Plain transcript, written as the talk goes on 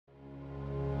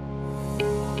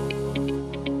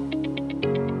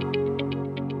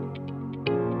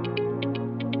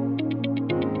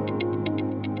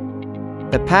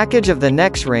The package of the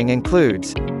NexRing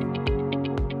includes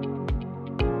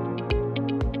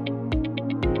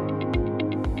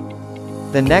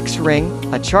the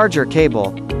NexRing, a charger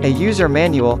cable, a user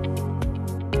manual,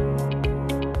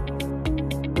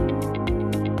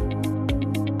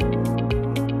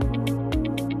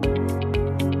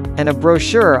 and a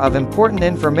brochure of important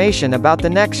information about the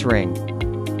NexRing.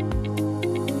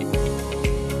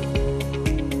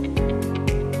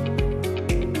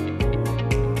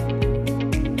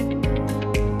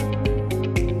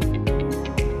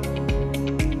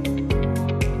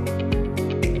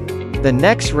 The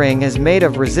NexRing is made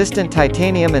of resistant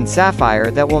titanium and sapphire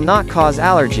that will not cause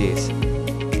allergies.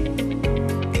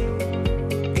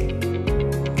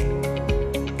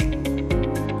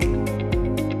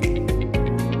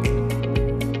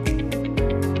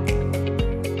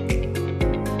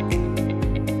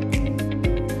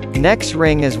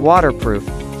 NexRing is waterproof,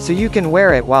 so you can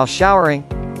wear it while showering,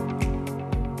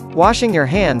 washing your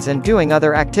hands and doing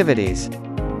other activities.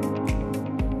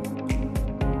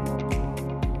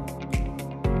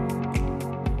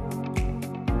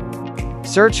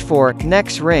 Search for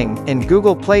NexRing in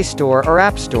Google Play Store or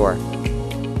App Store.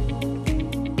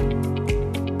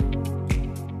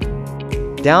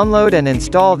 Download and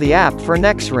install the app for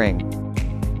NexRing.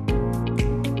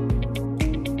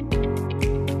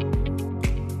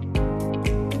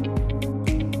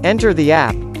 Enter the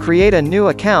app, create a new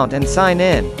account and sign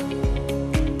in.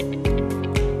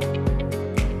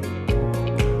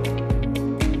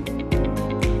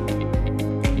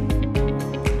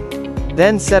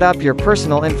 Then set up your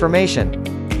personal information.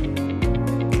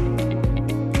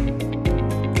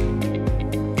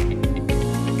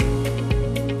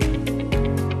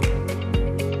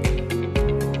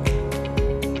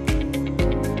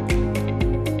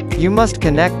 You must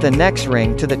connect the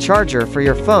NexRing to the charger for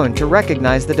your phone to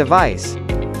recognize the device.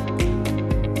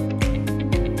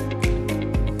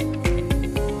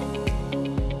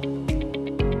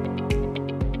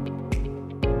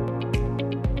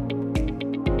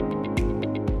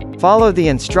 Follow the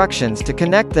instructions to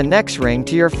connect the NexRing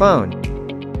to your phone.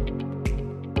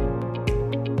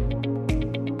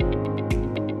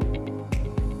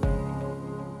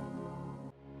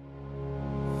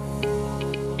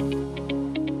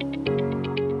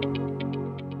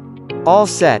 All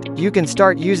set, you can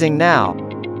start using now.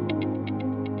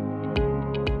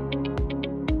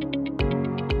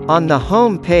 On the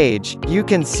home page, you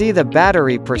can see the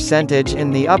battery percentage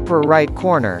in the upper right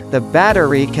corner. The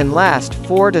battery can last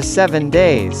 4 to 7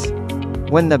 days.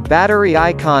 When the battery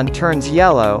icon turns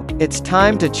yellow, it's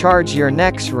time to charge your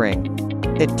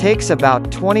NexRing. It takes about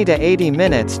 20 to 80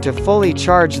 minutes to fully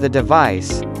charge the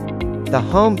device. The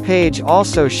home page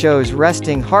also shows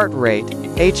resting heart rate,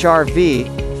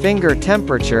 HRV, finger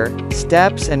temperature,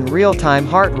 steps and real-time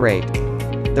heart rate.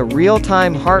 The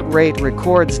real-time heart rate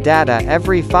records data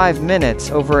every 5 minutes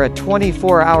over a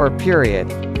 24-hour period.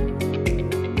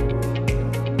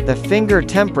 The finger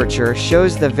temperature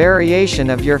shows the variation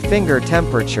of your finger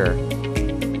temperature.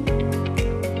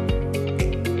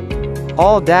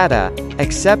 All data,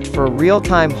 except for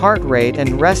real-time heart rate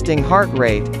and resting heart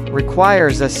rate,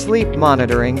 requires a sleep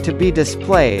monitoring to be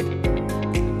displayed.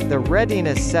 The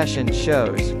readiness session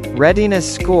shows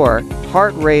readiness score,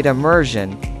 heart rate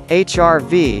immersion,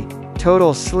 HRV,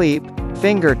 total sleep,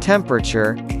 finger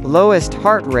temperature, lowest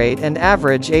heart rate and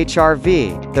average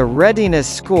HRV. The readiness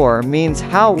score means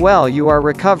how well you are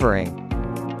recovering.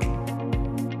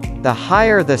 The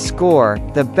higher the score,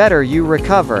 the better you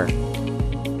recover.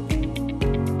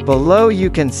 Below you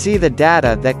can see the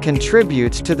data that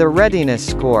contributes to the readiness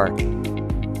score.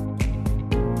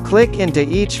 Click into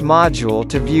each module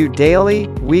to view daily,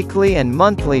 weekly and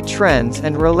monthly trends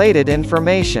and related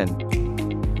information.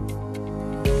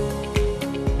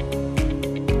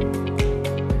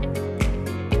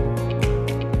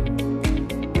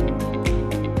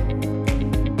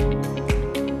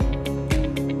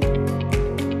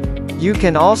 You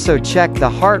can also check the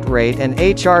heart rate and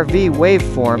HRV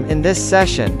waveform in this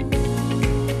session.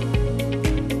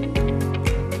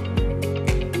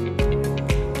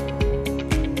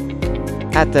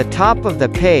 At the top of the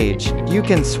page, you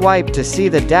can swipe to see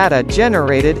the data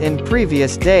generated in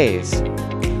previous days.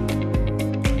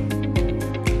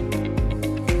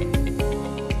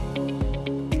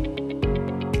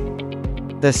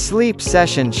 The sleep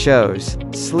session shows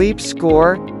sleep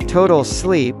score, total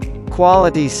sleep,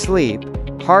 quality sleep,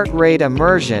 heart rate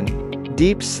immersion,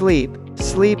 deep sleep,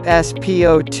 sleep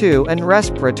SpO2 and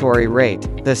respiratory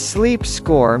rate. The sleep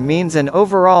score means an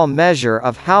overall measure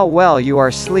of how well you are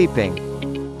sleeping.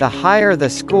 The higher the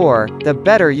score, the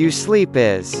better you sleep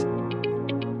is.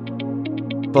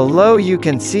 Below you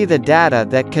can see the data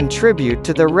that contribute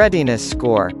to the readiness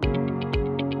score.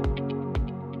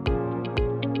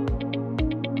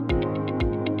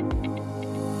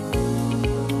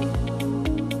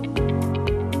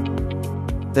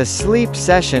 The sleep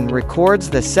session records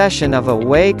the session of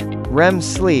awake, REM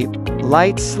sleep,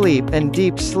 light sleep and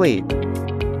deep sleep.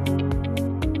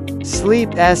 Sleep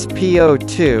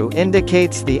SpO2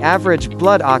 indicates the average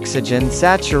blood oxygen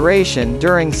saturation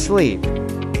during sleep.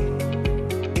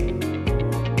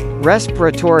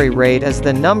 Respiratory rate is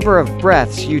the number of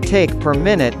breaths you take per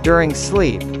minute during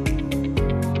sleep.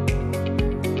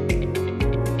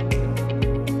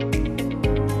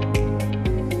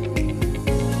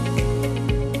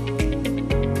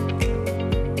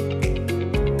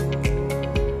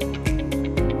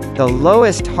 The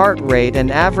lowest heart rate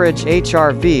and average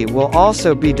HRV will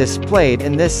also be displayed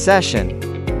in this session.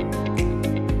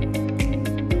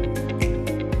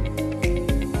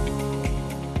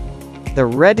 The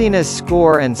readiness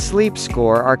score and sleep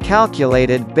score are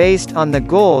calculated based on the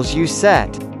goals you set.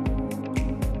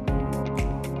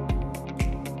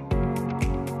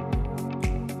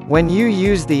 When you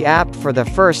use the app for the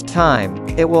first time,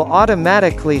 it will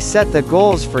automatically set the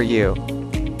goals for you.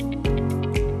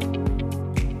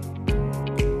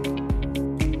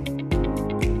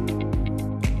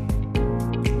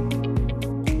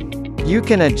 You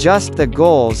can adjust the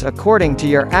goals according to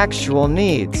your actual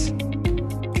needs.